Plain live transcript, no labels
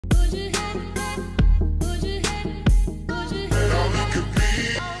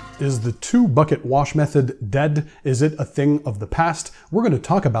Is the 2-bucket wash method dead? Is it a thing of the past? We're going to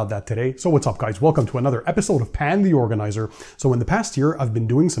talk about that today. So what's up, guys? Welcome to another episode of Pan the Organizer. So in the past year, I've been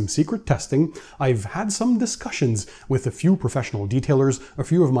doing some secret testing. I've had some discussions with a few professional detailers, a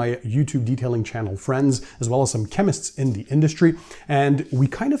few of my YouTube detailing channel friends, as well as some chemists in the industry. And we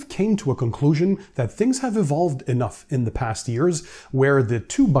kind of came to a conclusion that things have evolved enough in the past years where the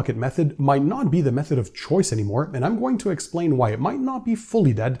 2-bucket method might not be the method of choice anymore. And I'm going to explain why it might not be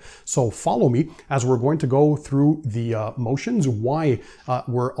fully dead. So follow me as we're going to go through the motions, why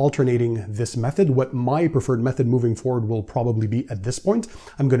we're alternating this method, what my preferred method moving forward will probably be at this point.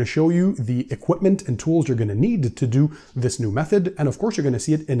 I'm going to show you the equipment and tools you're going to need to do this new method. And of course, you're going to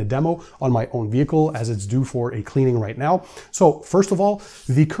see it in a demo on my own vehicle as it's due for a cleaning right now. So first of all,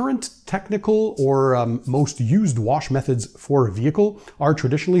 the current technical or most used wash methods for a vehicle are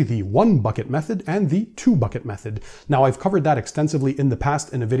traditionally the 1-bucket method and the 2-bucket method. Now, I've covered that extensively in the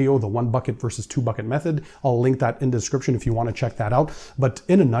past in a video, the 1-bucket versus 2-bucket method. I'll link that in the description if you want to check that out. But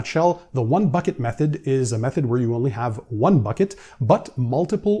in a nutshell, the 1-bucket method is a method where you only have 1 bucket, but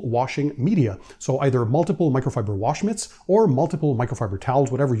multiple washing media. So either multiple microfiber wash mitts or multiple microfiber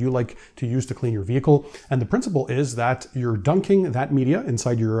towels, whatever you like to use to clean your vehicle. And the principle is that you're dunking that media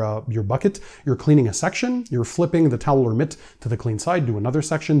inside your bucket, you're cleaning a section, you're flipping the towel or mitt to the clean side, do another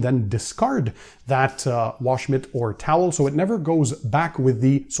section, then discard that wash mitt or towel so it never goes back with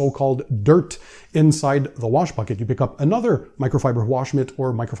the so-called dirt inside the wash bucket. You pick up another microfiber wash mitt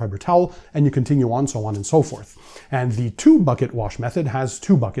or microfiber towel and you continue on, so on and so forth. And the 2-bucket wash method has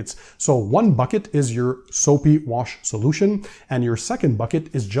 2 buckets. So 1 bucket is your soapy wash solution and your 2nd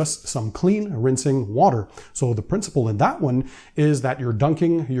bucket is just some clean rinsing water. So the principle in that one is that you're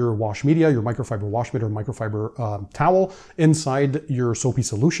dunking your wash media, your microfiber wash mitt or microfiber towel inside your soapy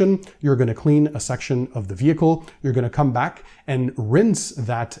solution. You're going to clean a section of the vehicle. You're going to come back and rinse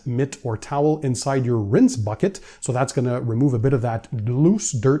that mitt or towel inside your rinse bucket. So that's going to remove a bit of that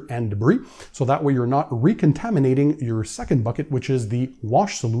loose dirt and debris. So that way you're not recontaminating your 2nd bucket, which is the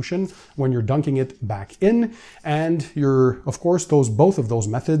wash solution, when you're dunking it back in. And of course, both of those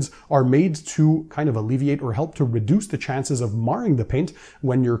methods are made to kind of alleviate or help to reduce the chances of marring the paint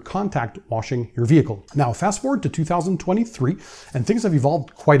when you're contact washing your vehicle. Now, fast forward to 2023 and things have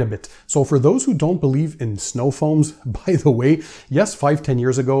evolved quite a bit. So for those who don't believe in snow foams, by the way, yes, 5-10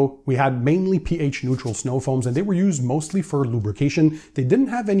 years ago, we had mainly pH neutral snow foams and they were used mostly for lubrication. They didn't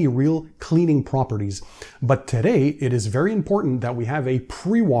have any real cleaning properties. But today it is very important that we have a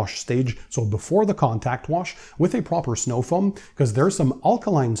pre-wash stage, so before the contact wash, with a proper snow foam, because there's some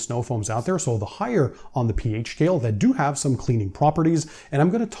alkaline snow foams out there, so the higher on the pH scale, that do have some cleaning properties. And I'm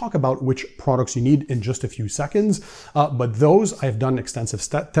going to talk about which products you need in just a few seconds. But those, I've done extensive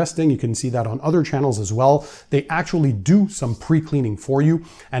testing. You can see that on other channels as well. They actually do some pre-cleaning for you.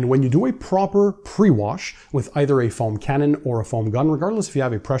 And when you do a proper pre-wash with either a foam cannon or a foam gun, regardless if you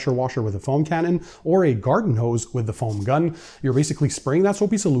have a pressure washer with a foam cannon or a garden hose with the foam gun, you're basically spraying that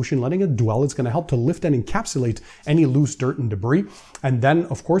soapy solution, letting it dwell. It's going to help to lift and encapsulate any loose dirt and debris. And then,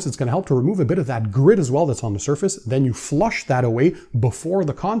 of course, it's going to help to remove a bit of that grit as well that's on the surface. Then you flush that away before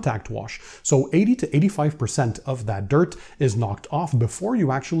the contact wash. So 80 to 85% of that dirt is knocked off before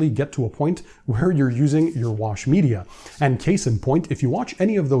you actually get to a point where you're using your wash media. And case in point, if you watch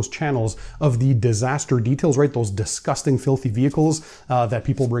any of those channels of the disaster details, right, those disgusting, filthy vehicles that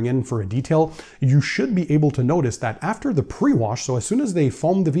people bring in for a detail, you should be able to notice that after the pre-wash, so as soon as they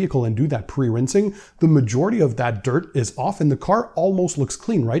foam the vehicle and do that pre-rinsing, the majority of that dirt is off and the car almost looks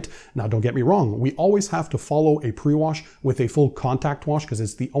clean, right? Now, don't get me wrong. We always have to follow a pre-wash with a full contact wash because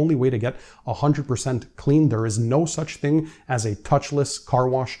it's the only way to get 100% clean. There is no such thing as a touchless car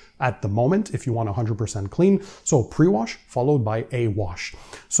wash at the moment if you want 100% clean. So pre-wash followed by a wash.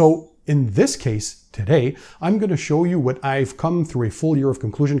 So in this case, today, I'm going to show you what I've come through a full year of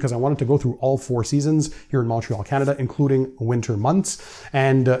conclusion because I wanted to go through all 4 seasons here in Montreal, Canada, including winter months,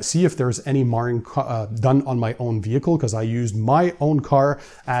 and see if there's any marring done on my own vehicle because I used my own car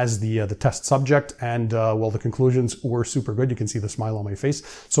as the test subject, and well, the conclusions were super good. You can see the smile on my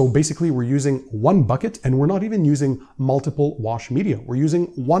face. So basically, we're using 1 bucket and we're not even using multiple wash media. We're using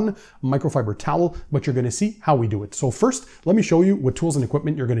 1 microfiber towel, but you're going to see how we do it. So first, let me show you what tools and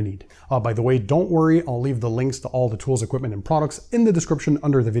equipment you're going to need. By the way, don't worry worry, I'll leave the links to all the tools, equipment, and products in the description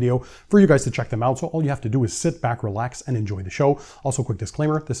under the video for you guys to check them out. So all you have to do is sit back, relax, and enjoy the show. Also, quick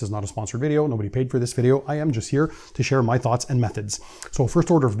disclaimer, this is not a sponsored video. Nobody paid for this video. I am just here to share my thoughts and methods. So first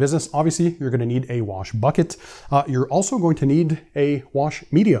order of business, obviously, you're going to need a wash bucket. You're also going to need a wash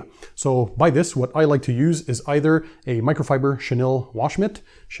media. So by this, what I like to use is either a microfiber chenille wash mitt,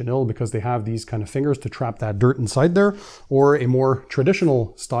 chenille because they have these kind of fingers to trap that dirt inside there, or a more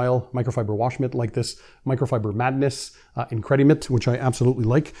traditional style microfiber wash mitt like this Microfiber Madness Incredimit, which I absolutely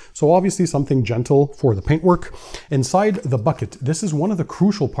like. So obviously something gentle for the paintwork. Inside the bucket, this is one of the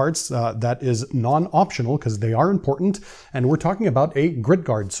crucial parts that is non-optional because they are important, and we're talking about a grit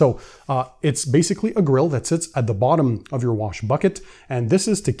guard. So it's basically a grill that sits at the bottom of your wash bucket, and this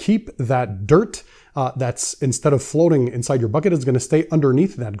is to keep that dirt that's, instead of floating inside your bucket, is going to stay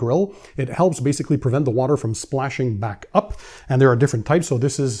underneath that grill. It helps basically prevent the water from splashing back up. And there are different types. So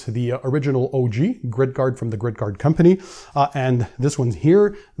this is the original OG grit guard from the Grit Guard company. And this one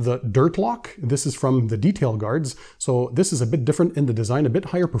here, the Dirt Lock, this is from the Detail Guards. So this is a bit different in the design, a bit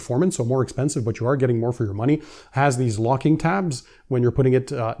higher performance, so more expensive, but you are getting more for your money. Has these locking tabs when you're putting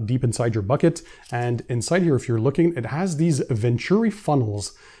it deep inside your bucket. And inside here, if you're looking, it has these Venturi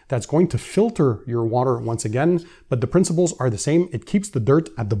funnels that's going to filter your water once again, but the principles are the same. It keeps the dirt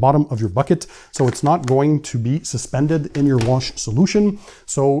at the bottom of your bucket, so it's not going to be suspended in your wash solution.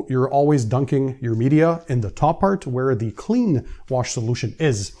 So you're always dunking your media in the top part where the clean wash solution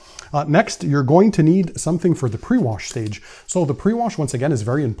is. Next, you're going to need something for the pre-wash stage. So the pre-wash, once again, is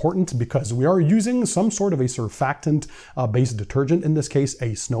very important because we are using some sort of a surfactant-based detergent, in this case,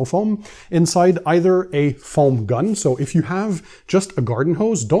 a snow foam, inside either a foam gun. So if you have just a garden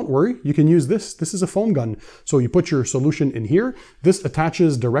hose, don't worry, you can use this. This is a foam gun. So you put your solution in here. This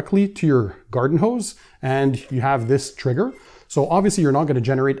attaches directly to your garden hose, and you have this trigger. So obviously you're not going to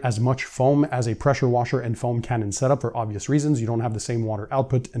generate as much foam as a pressure washer and foam cannon setup for obvious reasons. You don't have the same water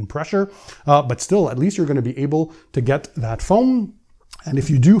output and pressure, but still, at least you're going to be able to get that foam. And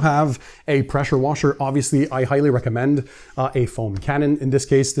if you do have a pressure washer, obviously I highly recommend a foam cannon. In this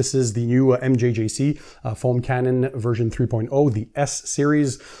case, this is the new MJJC foam cannon version 3.0, the S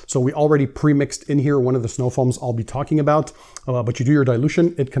series. So we already pre-mixed in here one of the snow foams I'll be talking about, but you do your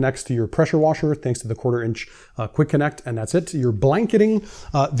dilution. It connects to your pressure washer thanks to the 1/4 inch quick connect, and that's it. You're blanketing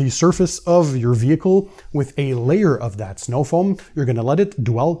the surface of your vehicle with a layer of that snow foam. You're going to let it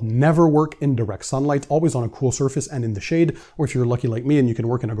dwell, never work in direct sunlight, always on a cool surface and in the shade, or if you're lucky like me and you can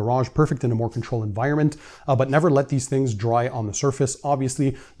work in a garage, perfect in a more controlled environment, but never let these things dry on the surface.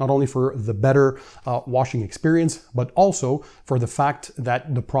 Obviously, not only for the better washing experience, but also for the fact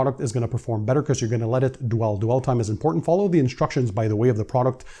that the product is going to perform better because you're going to let it dwell. Dwell time is important. Follow the instructions, by the way, of the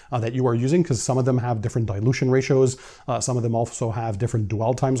product that you are using, because some of them have different dilution ratios. Some of them also have different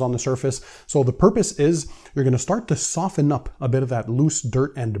dwell times on the surface. So the purpose is you're going to start to soften up a bit of that loose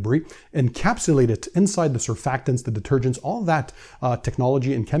dirt and debris, encapsulate it inside the surfactants, the detergents, all that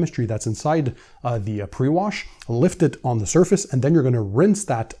technology and chemistry that's inside the pre-wash, lift it on the surface, and then you're going to rinse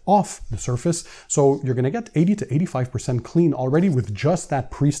that off the surface. So you're going to get 80 to 85% clean already with just that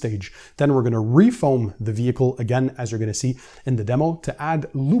pre-stage. Then we're going to refoam the vehicle again, as you're going to see in the demo, to add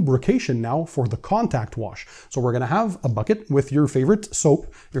lubrication now for the contact wash. So we're going to have a bucket with your favorite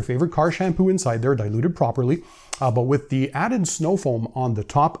soap, your favorite car shampoo inside there, diluted properly. But with the added snow foam on the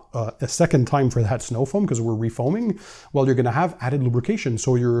top, a second time for that snow foam because we're refoaming, well, you're going to have added lubrication.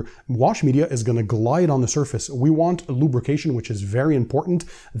 So your wash media is going to glide on the surface. We want lubrication, which is very important.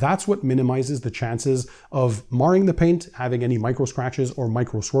 That's what minimizes the chances of marring the paint, having any micro scratches or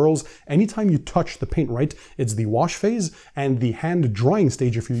micro swirls. Anytime you touch the paint, right, it's the wash phase and the hand drying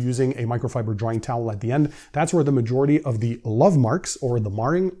stage. If you're using a microfiber drying towel at the end, that's where the majority of the love marks or the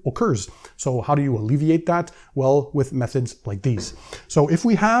marring occurs. So how do you alleviate that? Well, with methods like these. So if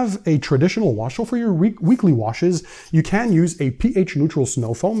we have a traditional wash, so for your weekly washes, you can use a pH neutral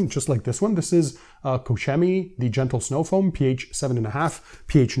snow foam, just like this one. This is Kochemi, the gentle snow foam, pH 7.5,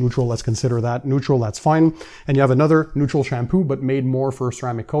 pH neutral, let's consider that neutral, that's fine. And you have another neutral shampoo, but made more for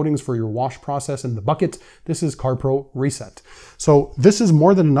ceramic coatings for your wash process in the bucket. This is CarPro Reset. So this is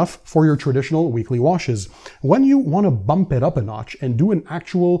more than enough for your traditional weekly washes. When you want to bump it up a notch and do an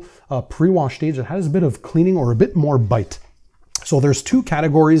actual pre-wash stage that has a bit of cleaning or a bit more bite, So there's two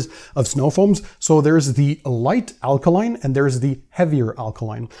categories of snow foams. So there's the light alkaline and there's the heavier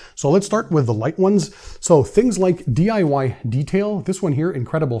alkaline. So let's start with the light ones. So things like DIY Detail, this one here,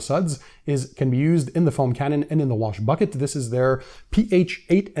 Incredible Suds, can be used in the foam cannon and in the wash bucket. This is their pH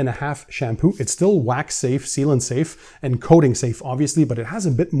 8.5 shampoo. It's still wax safe, sealant safe, and coating safe, obviously, but it has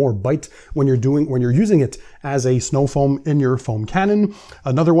a bit more bite when you're using it as a snow foam in your foam cannon.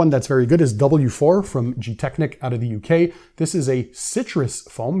 Another one that's very good is W4 from G-Technic out of the UK. This is a citrus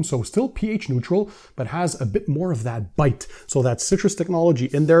foam, so still pH neutral, but has a bit more of that bite. So that citrus technology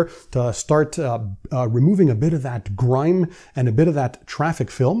in there to start removing a bit of that grime and a bit of that traffic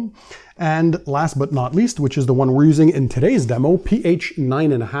film. And last but not least, which is the one we're using in today's demo, pH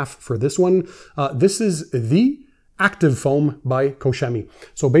 9.5 for this one. This is the Active Foam by Koshemi.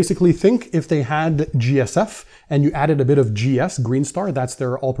 So basically think if they had GSF and you added a bit of GS, Green Star, that's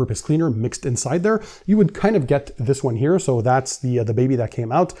their all-purpose cleaner mixed inside there, you would kind of get this one here. So that's the baby that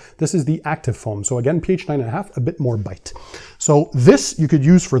came out. This is the Active Foam. So again, pH 9.5, a bit more bite. So this you could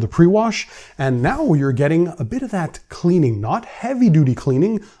use for the pre-wash, and now you're getting a bit of that cleaning, not heavy-duty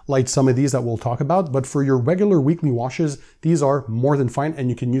cleaning like some of these that we'll talk about, but for your regular weekly washes, these are more than fine and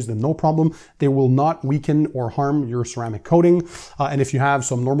you can use them no problem. They will not weaken or harm your ceramic coating. And if you have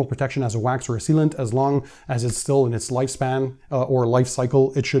some normal protection as a wax or a sealant, as long as it's still in its lifespan or life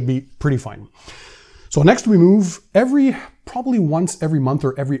cycle, it should be pretty fine. So next we move probably once every month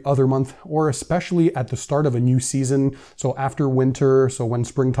or every other month, or especially at the start of a new season. So after winter, so when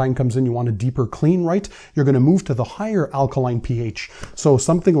springtime comes in, you want a deeper clean, right? You're going to move to the higher alkaline pH. So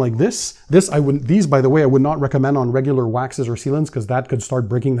something like these, by the way, I would not recommend on regular waxes or sealants because that could start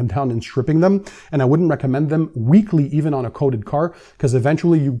breaking them down and stripping them. And I wouldn't recommend them weekly, even on a coated car, because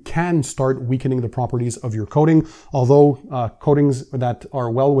eventually you can start weakening the properties of your coating. Although coatings that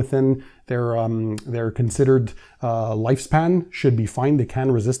are well within their considered lifespan should be fine. They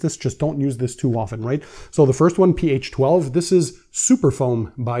can resist this. Just don't use this too often, right? So the first one, pH 12, this is Super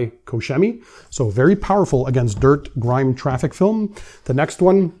Foam by Koshemi. So very powerful against dirt, grime, traffic film. The next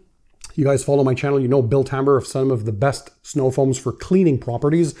one, you guys follow my channel, you know Bill Tamber of some of the best snow foams for cleaning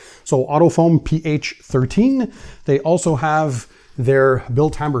properties. So Auto Foam pH 13. They also have their Bill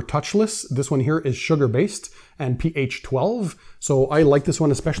Tamber Touchless. This one here is sugar-based and pH 12. So I like this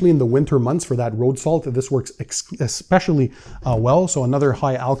one, especially in the winter months for that road salt. This works especially well. So another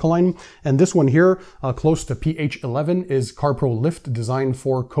high alkaline. And this one here, close to pH 11, is CarPro Lift, designed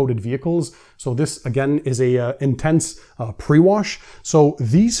for coated vehicles. So this again is a intense pre-wash. So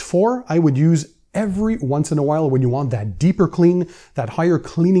these four I would use every once in a while when you want that deeper clean, that higher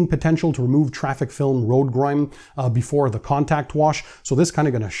cleaning potential to remove traffic film, road grime before the contact wash. So this kind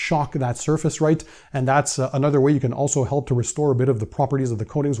of going to shock that surface, right? And that's another way you can also help to restore a bit of the properties of the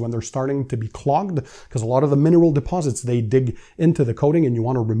coatings when they're starting to be clogged, because a lot of the mineral deposits, they dig into the coating and you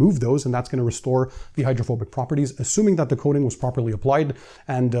want to remove those, and that's going to restore the hydrophobic properties, assuming that the coating was properly applied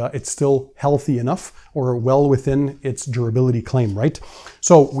and it's still healthy enough or well within its durability claim, right?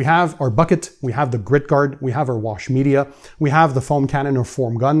 So we have our bucket, we have the grit guard, we have our wash media, we have the foam cannon or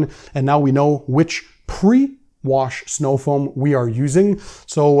foam gun, and now we know which pre-wash snow foam we are using.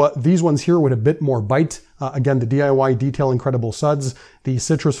 So these ones here with a bit more bite. Again, the DIY Detail Incredible Suds, the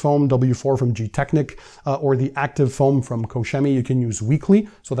Citrus Foam W4 from G-Technic, or the Active Foam from Koshemi, you can use weekly.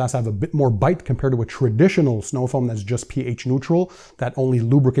 So that's have a bit more bite compared to a traditional snow foam that's just pH neutral, that only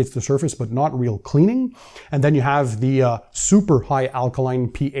lubricates the surface but not real cleaning. And then you have the super high alkaline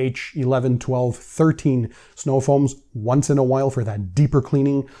pH 11, 12, 13 snow foams once in a while for that deeper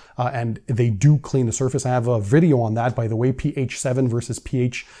cleaning. And they do clean the surface. I have a video on that, by the way, pH 7 versus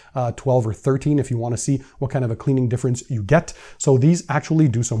pH 12 or 13, if you want to see what kind of a cleaning difference you get. So these actually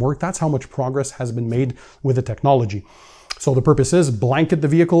do some work. That's how much progress has been made with the technology. So the purpose is blanket the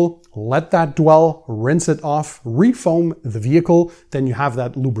vehicle, let that dwell, rinse it off, refoam the vehicle, then you have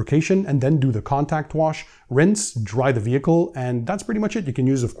that lubrication, and then do the contact wash, rinse, dry the vehicle, and that's pretty much it. You can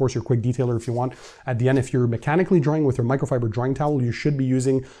use, of course, your quick detailer if you want. At the end, if you're mechanically drying with your microfiber drying towel, you should be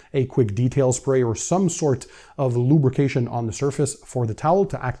using a quick detail spray or some sort of lubrication on the surface for the towel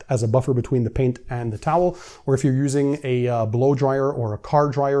to act as a buffer between the paint and the towel. Or if you're using a blow dryer or a car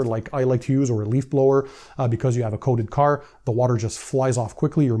dryer like I like to use, or a leaf blower, because you have a coated car, the water just flies off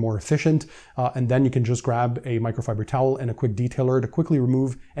quickly, you're more efficient, and then you can just grab a microfiber towel and a quick detailer to quickly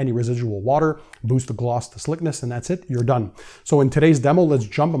remove any residual water, boost the gloss, the slickness, and that's it, you're done. So in today's demo, let's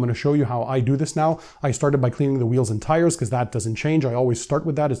jump. I'm going to show you how I do this now. I started by cleaning the wheels and tires because that doesn't change. I always start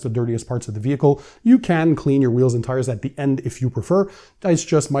with that. It's the dirtiest parts of the vehicle. You can clean your wheels and tires at the end if you prefer. It's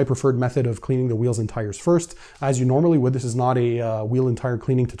just my preferred method of cleaning the wheels and tires first, as you normally would. This is not a wheel and tire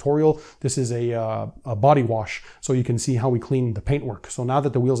cleaning tutorial. This is a body wash, so you can see how we clean the paintwork. So now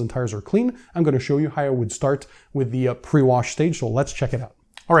that the wheels and tires are clean, I'm going to show you how I would start with the pre-wash stage. So let's check it out.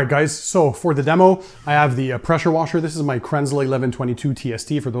 All right, guys, so for the demo, I have the pressure washer. This is my Krenzle 1122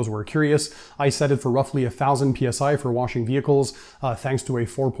 TST, for those who are curious. I set it for roughly 1,000 PSI for washing vehicles, thanks to a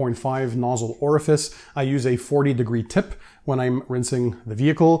 4.5 nozzle orifice. I use a 40-degree tip when I'm rinsing the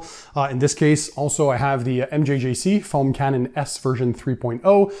vehicle. In this case, also I have the MJJC Foam Cannon S version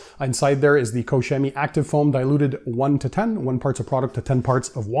 3.0. Inside there is the Koshemi Active Foam diluted 1 to 10, 1 parts of product to 10 parts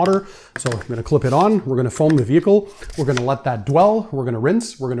of water. So I'm gonna clip it on, we're gonna foam the vehicle, we're gonna let that dwell, we're gonna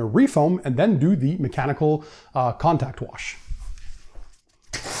rinse, we're gonna refoam, and then do the mechanical contact wash.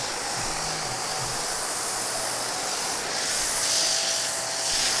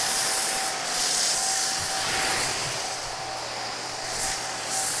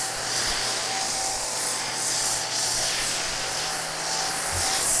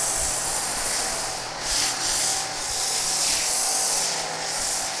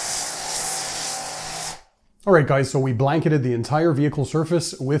 All right, guys, so we blanketed the entire vehicle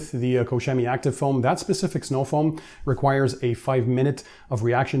surface with the Koshemi Active Foam. That specific snow foam requires a 5-minute of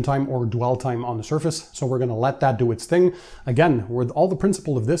reaction time or dwell time on the surface. So we're gonna let that do its thing. Again, all the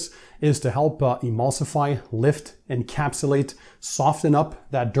principle of this is to help emulsify, lift, encapsulate, soften up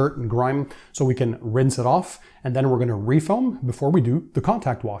that dirt and grime so we can rinse it off. And then we're gonna refoam before we do the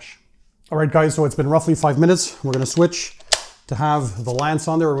contact wash. All right, guys, so it's been roughly 5 minutes. We're gonna switch to have the lance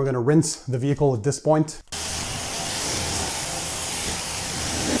on there. We're gonna rinse the vehicle at this point.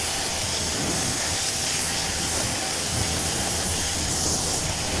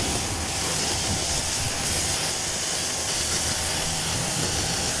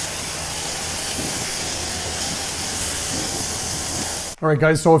 All right,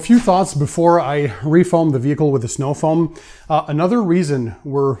 guys, so a few thoughts before I refoam the vehicle with the snow foam. Another reason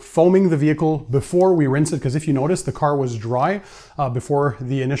we're foaming the vehicle before we rinse it, because if you notice, the car was dry before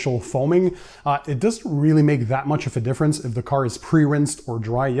the initial foaming. It doesn't really make that much of a difference if the car is pre-rinsed or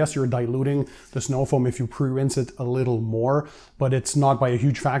dry. Yes, you're diluting the snow foam if you pre-rinse it a little more, but it's not by a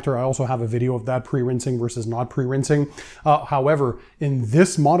huge factor. I also have a video of that, pre-rinsing versus not pre-rinsing. However, in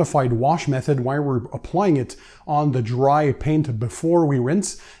this modified wash method, why we're applying it on the dry paint before we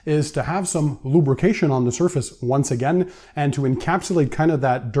rinse is to have some lubrication on the surface once again, and to encapsulate kind of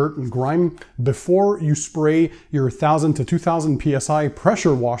that dirt and grime before you spray your 1,000 to 2,000 PSI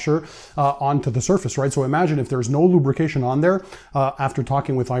pressure washer onto the surface, right? So imagine if there's no lubrication on there. After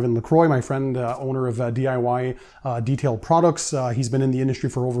talking with Ivan LaCroix, my friend, owner of DIY Detail Products, he's been in the industry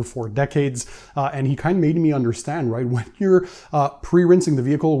for over 4 decades, and he kind of made me understand, right? When you're pre-rinsing the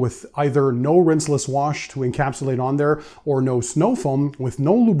vehicle with either no rinseless wash to encapsulate on there or no snow foam with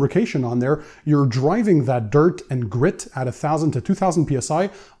no lubrication on there, you're driving that dirt and grit at 1,000 to 2,000 PSI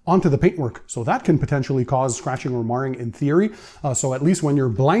onto the paintwork. So that can potentially cause scratching or marring in theory. So at least when you're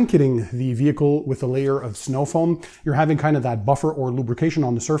blanketing the vehicle with a layer of snow foam, you're having kind of that buffer or lubrication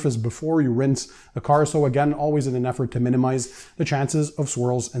on the surface before you rinse the car. So again, always in an effort to minimize the chances of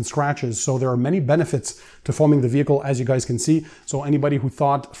swirls and scratches. So there are many benefits to foaming the vehicle, as you guys can see. So anybody who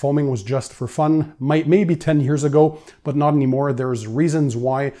thought foaming was just for fun, maybe 10 years ago, but not anymore. There's reasons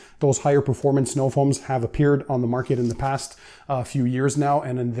why those higher performance snow foams have appeared on the market in the past few years now,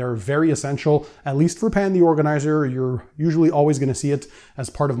 and they're very essential, at least for Pan the Organizer. You're usually always going to see it as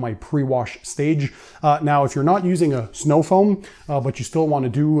part of my pre-wash stage. Now, if you're not using a snow foam, but you still want to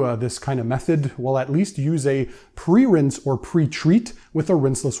do this kind of method, well, at least use a pre-rinse or pre-treat with a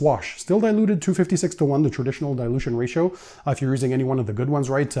rinseless wash. Still diluted 256:1, the traditional dilution ratio. If you're using any one of the good ones,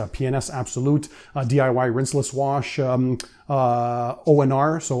 right? PNS Absolute, DIY rinseless wash,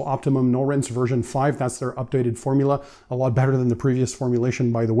 ONR, so Optimum No Rinse version 5, that's their updated formula. A lot better than the previous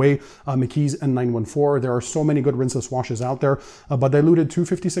formulation, by the way. McKee's N914, there are so many good rinseless washes out there, but diluted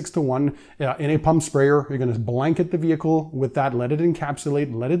 256:1 in a pump sprayer. You're going to blanket the vehicle with that, let it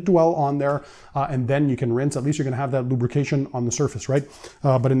encapsulate, let it dwell on there, and then you can rinse. At least you're going to have that lubrication on the surface, right?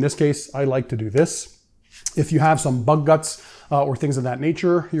 But in this case, I like to do this. If you have some bug guts or things of that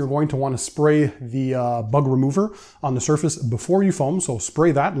nature, you're going to want to spray the bug remover on the surface before you foam. So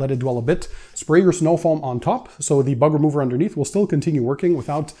spray that, let it dwell a bit. Spray your snow foam on top, so the bug remover underneath will still continue working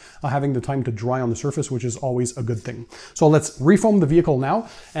without having the time to dry on the surface, which is always a good thing. So let's refoam the vehicle now,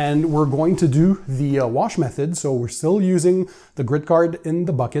 and we're going to do the wash method. So we're still using the grit guard in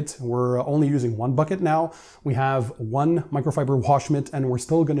the bucket. We're only using one bucket now. We have one microfiber wash mitt, and we're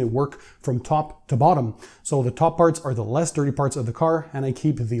still going to work from top to bottom. So the top parts are the less dirty parts of the car, and I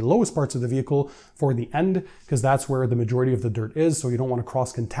keep the lowest parts of the vehicle for the end because that's where the majority of the dirt is. So you don't want to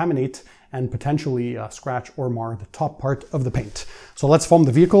cross-contaminate and potentially scratch or mar the top part of the paint. So let's foam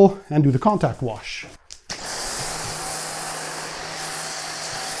the vehicle and do the contact wash.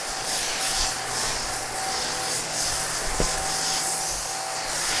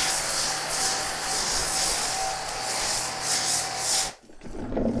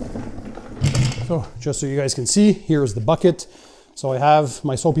 So just so you guys can see, here's the bucket. So I have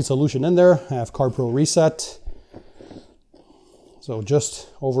my soapy solution in there. I have Carb Pro Reset. So just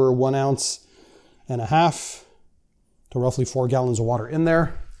over 1.5 ounces to roughly 4 gallons of water in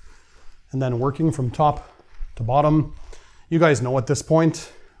there. And then working from top to bottom. You guys know at this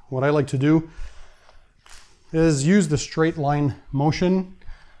point, what I like to do is use the straight line motion.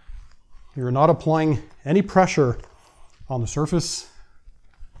 You're not applying any pressure on the surface.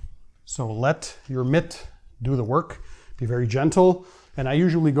 So let your mitt do the work. Be very gentle. And I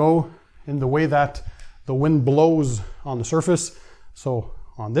usually go in the way that the wind blows on the surface. So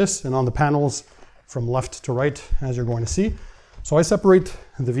on this and on the panels from left to right, as you're going to see. So I separate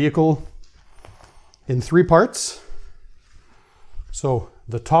the vehicle in 3 parts. So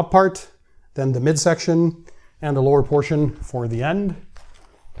the top part, then the midsection, and the lower portion for the end.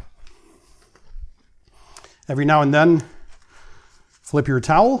 Every now and then, flip your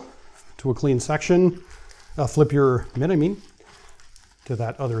towel to a clean section, flip your mitt, to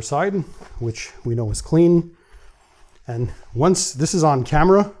that other side, which we know is clean. And once this is on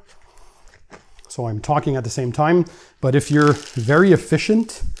camera, so I'm talking at the same time, but if you're very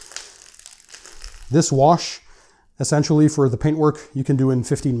efficient, this wash, essentially for the paintwork, you can do in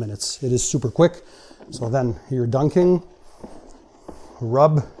 15 minutes. It is super quick. So then you're dunking,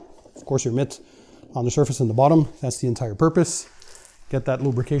 rub, of course, your mitt on the surface and the bottom. That's the entire purpose. Get that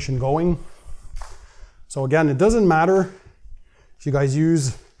lubrication going. So again, it doesn't matter if you guys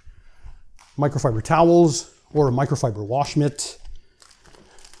use microfiber towels or a microfiber wash mitt.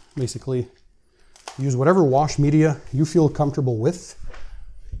 Basically, use whatever wash media you feel comfortable with.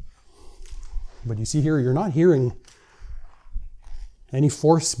 But you see here, you're not hearing any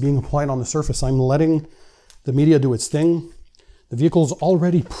force being applied on the surface. I'm letting the media do its thing. The vehicle's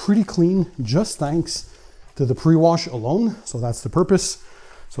already pretty clean, just thanks to the pre-wash alone. So that's the purpose.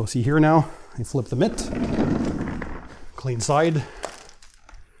 So see here now, I flip the mitt, clean side.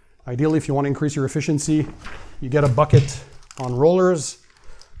 Ideally, if you want to increase your efficiency, you get a bucket on rollers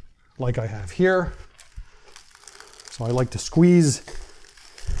like I have here. So I like to squeeze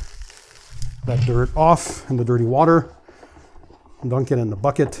that dirt off and the dirty water, dunk it in the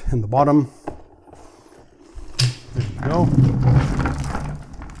bucket in the bottom. There you go.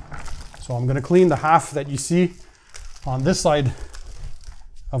 So I'm going to clean the half that you see on this side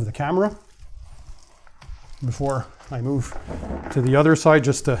of the camera before I move to the other side,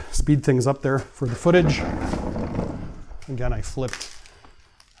 just to speed things up there for the footage. Again, I flipped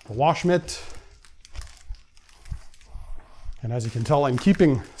the wash mitt. And as you can tell, I'm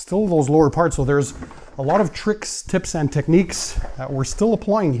keeping still those lower parts. So there's a lot of tricks, tips, and techniques that we're still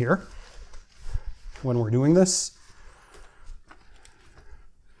applying here when we're doing this.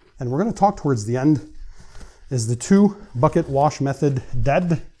 And we're going to talk towards the end. Is the 2 bucket wash method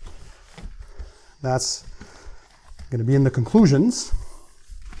dead? That's going to be in the conclusions.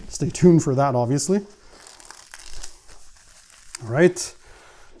 Stay tuned for that, obviously. All right.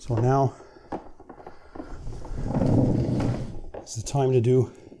 So now it's the time to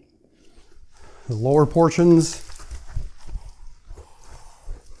do the lower portions.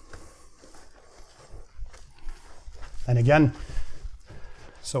 And again,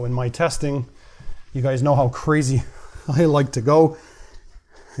 so in my testing, you guys know how crazy I like to go,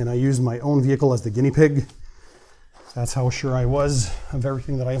 and I use my own vehicle as the guinea pig. That's how sure I was of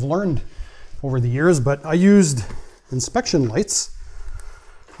everything that I've learned over the years. But I used inspection lights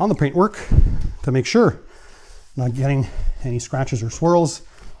on the paintwork to make sure I'm not getting any scratches or swirls.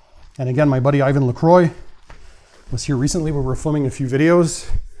 And again, my buddy Ivan LaCroix was here recently. We were filming a few videos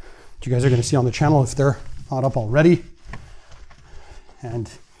that you guys are going to see on the channel if they're not up already. And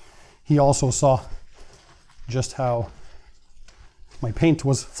he also saw just how my paint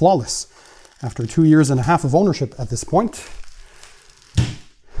was flawless. after 2.5 years of ownership at this point.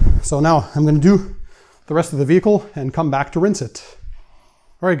 So now I'm going to do the rest of the vehicle and come back to rinse it.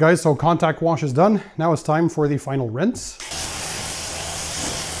 All right, guys, so contact wash is done. Now it's time for the final rinse.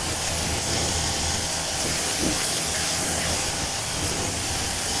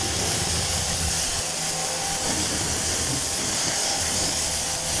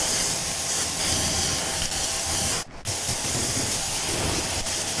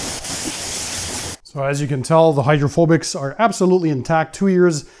 So as you can tell, the hydrophobics are absolutely intact. 2.5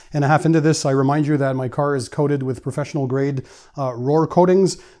 years into this, I remind you that my car is coated with professional grade Rohr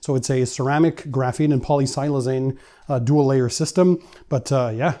coatings. So it's a ceramic, graphene, and polysiloxane dual layer system. But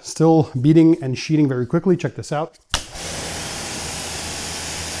yeah, still beating and sheeting very quickly. Check this out.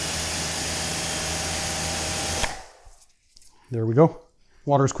 There we go.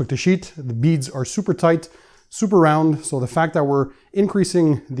 Water is quick to sheet. The beads are super tight, super round. So the fact that we're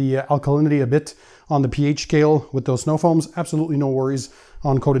increasing the alkalinity a bit on the pH scale with those snow foams, absolutely no worries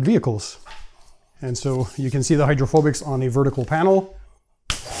on coated vehicles. And so you can see the hydrophobics on a vertical panel.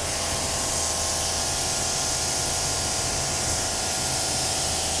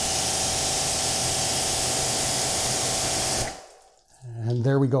 And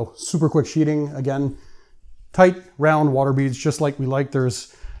there we go, super quick sheeting. Again, tight, round water beads, just like we like.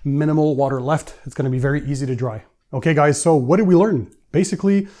 There's minimal water left. It's gonna be very easy to dry. Okay guys, so what did we learn?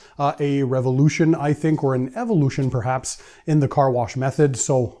 Basically a revolution, I think, or an evolution perhaps in the car wash method.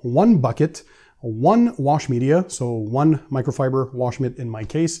 So one bucket, one wash media, so one microfiber wash mitt in my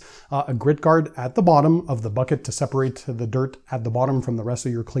case, a grit guard at the bottom of the bucket to separate the dirt at the bottom from the rest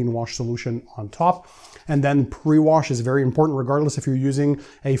of your clean wash solution on top. And then pre-wash is very important regardless if you're using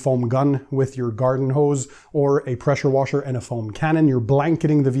a foam gun with your garden hose or a pressure washer and a foam cannon. You're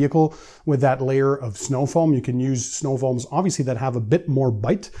blanketing the vehicle with that layer of snow foam. You can use snow foams obviously that have a bit more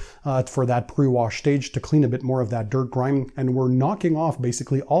bite for that pre-wash stage to clean a bit more of that dirt grime. And we're knocking off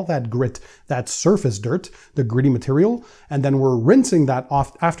basically all that grit, that surface dirt, the gritty material, and then we're rinsing that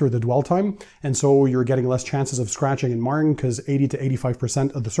off after the dwell time. And so you're getting less chances of scratching and marring because 80 to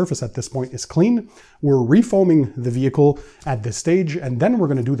 85% of the surface at this point is clean. We're refoaming the vehicle at this stage, and then we're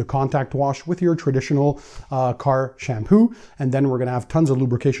going to do the contact wash with your traditional car shampoo, and then we're going to have tons of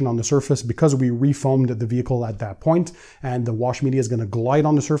lubrication on the surface because we refoamed the vehicle at that point, and the wash media is going to glide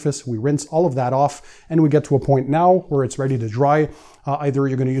on the surface. We rinse all of that off, and we get to a point now where it's ready to dry. Either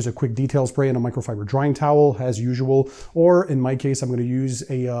you're going to use a quick detail spray and a microfiber drying towel as usual, or in my case, I'm going to use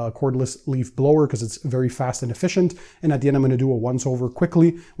a cordless leaf blower because it's very fast and efficient. And at the end, I'm going to do a once over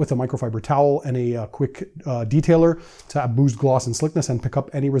quickly with a microfiber towel and a quick detailer to boost gloss and slickness and pick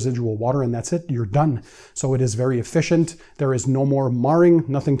up any residual water, and that's it, you're done. So it is very efficient. There is no more marring,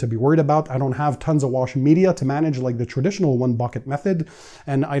 nothing to be worried about. I don't have tons of wash media to manage like the traditional one bucket method,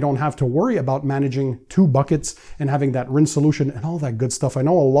 and I don't have to worry about managing 2 buckets and having that rinse solution and all that good stuff. I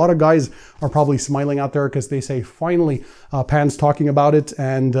know a lot of guys are probably smiling out there because they say, finally, Pan's talking about it.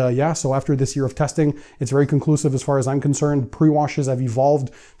 And yeah, so after this year of testing, it's very conclusive as far as I'm concerned. Pre-washes have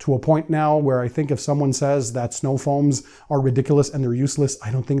evolved to a point now where I think if someone says that snow foams are ridiculous and they're useless,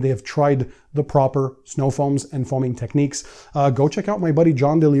 I don't think they have tried the proper snow foams and foaming techniques. Go check out my buddy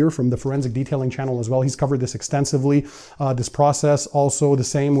John Delir from the Forensic Detailing channel as well. He's covered this extensively, this process. Also the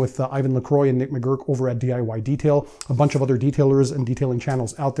same with Ivan LaCroix and Nick McGurk over at DIY Detail. A bunch of other detailers and detailing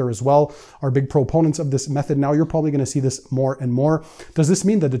channels out there as well are big proponents of this method. Now you're probably going to see this more and more. Does this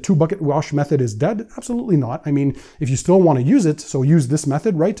mean that the 2 bucket wash method is dead? Absolutely not. I mean, if you still want to use it, so use this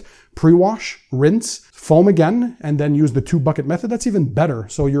method, right? Pre-wash, rinse, foam again, and then use the 2 bucket method. That's even better.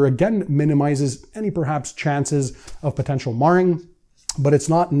 So you're again minimizes any perhaps chances of potential marring, but it's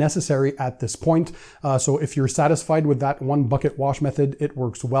not necessary at this point. So if you're satisfied with that 1 bucket wash method, it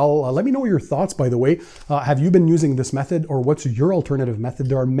works well. Let me know your thoughts, by the way. Have you been using this method, or what's your alternative method?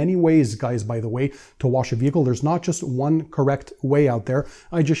 There are many ways, guys, by the way, to wash a vehicle. There's not just one correct way out there.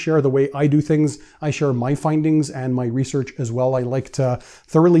 I just share the way I do things. I share my findings and my research as well. I like to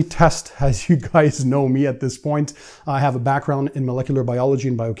thoroughly test, as you guys know me at this point. I have a background in molecular biology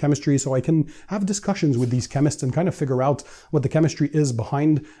and biochemistry, so I can have discussions with these chemists and kind of figure out what the chemistry is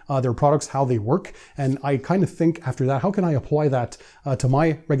behind their products, how they work. And I kind of think after that, how can I apply that to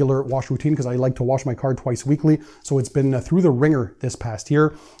my regular wash routine? Because I like to wash my car twice weekly. So it's been through the ringer this past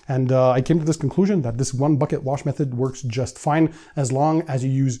year. And I came to this conclusion that this 1 bucket wash method works just fine as long as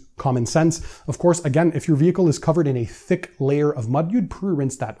you use common sense. Of course, again, if your vehicle is covered in a thick layer of mud, you'd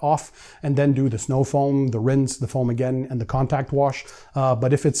pre-rinse that off and then do the snow foam, the rinse, the foam again, and the contact wash.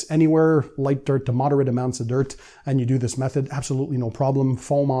 But if it's anywhere light dirt to moderate amounts of dirt and you do this method, absolutely no problem.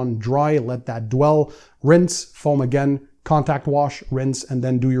 Foam on dry, let that dwell, rinse, foam again, contact wash, rinse, and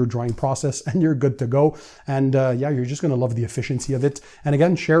then do your drying process, and you're good to go. And yeah, you're just gonna love the efficiency of it. And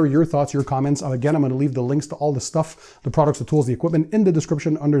again, share your thoughts, your comments. Again, I'm gonna leave the links to all the stuff, the products, the tools, the equipment in the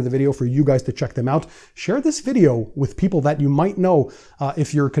description under the video for you guys to check them out. Share this video with people that you might know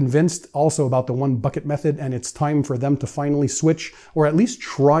if you're convinced also about the one bucket method and it's time for them to finally switch or at least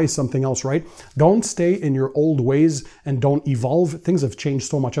try something else, right? Don't stay in your old ways and don't evolve. Things have changed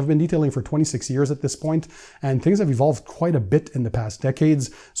so much. I've been detailing for 26 years at this point, and things have evolved quite a bit in the past decades.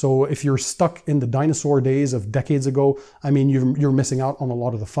 So if you're stuck in the dinosaur days of decades ago, I mean, you're missing out on a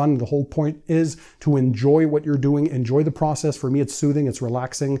lot of the fun. The whole point is to enjoy what you're doing, enjoy the process. For me, it's soothing, it's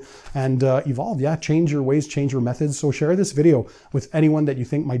relaxing, and evolve. Yeah, change your ways, change your methods. So share this video with anyone that you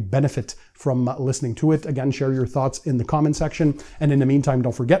think might benefit from listening to it. Again, share your thoughts in the comment section. And in the meantime,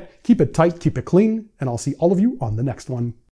 don't forget, keep it tight, keep it clean, and I'll see all of you on the next one.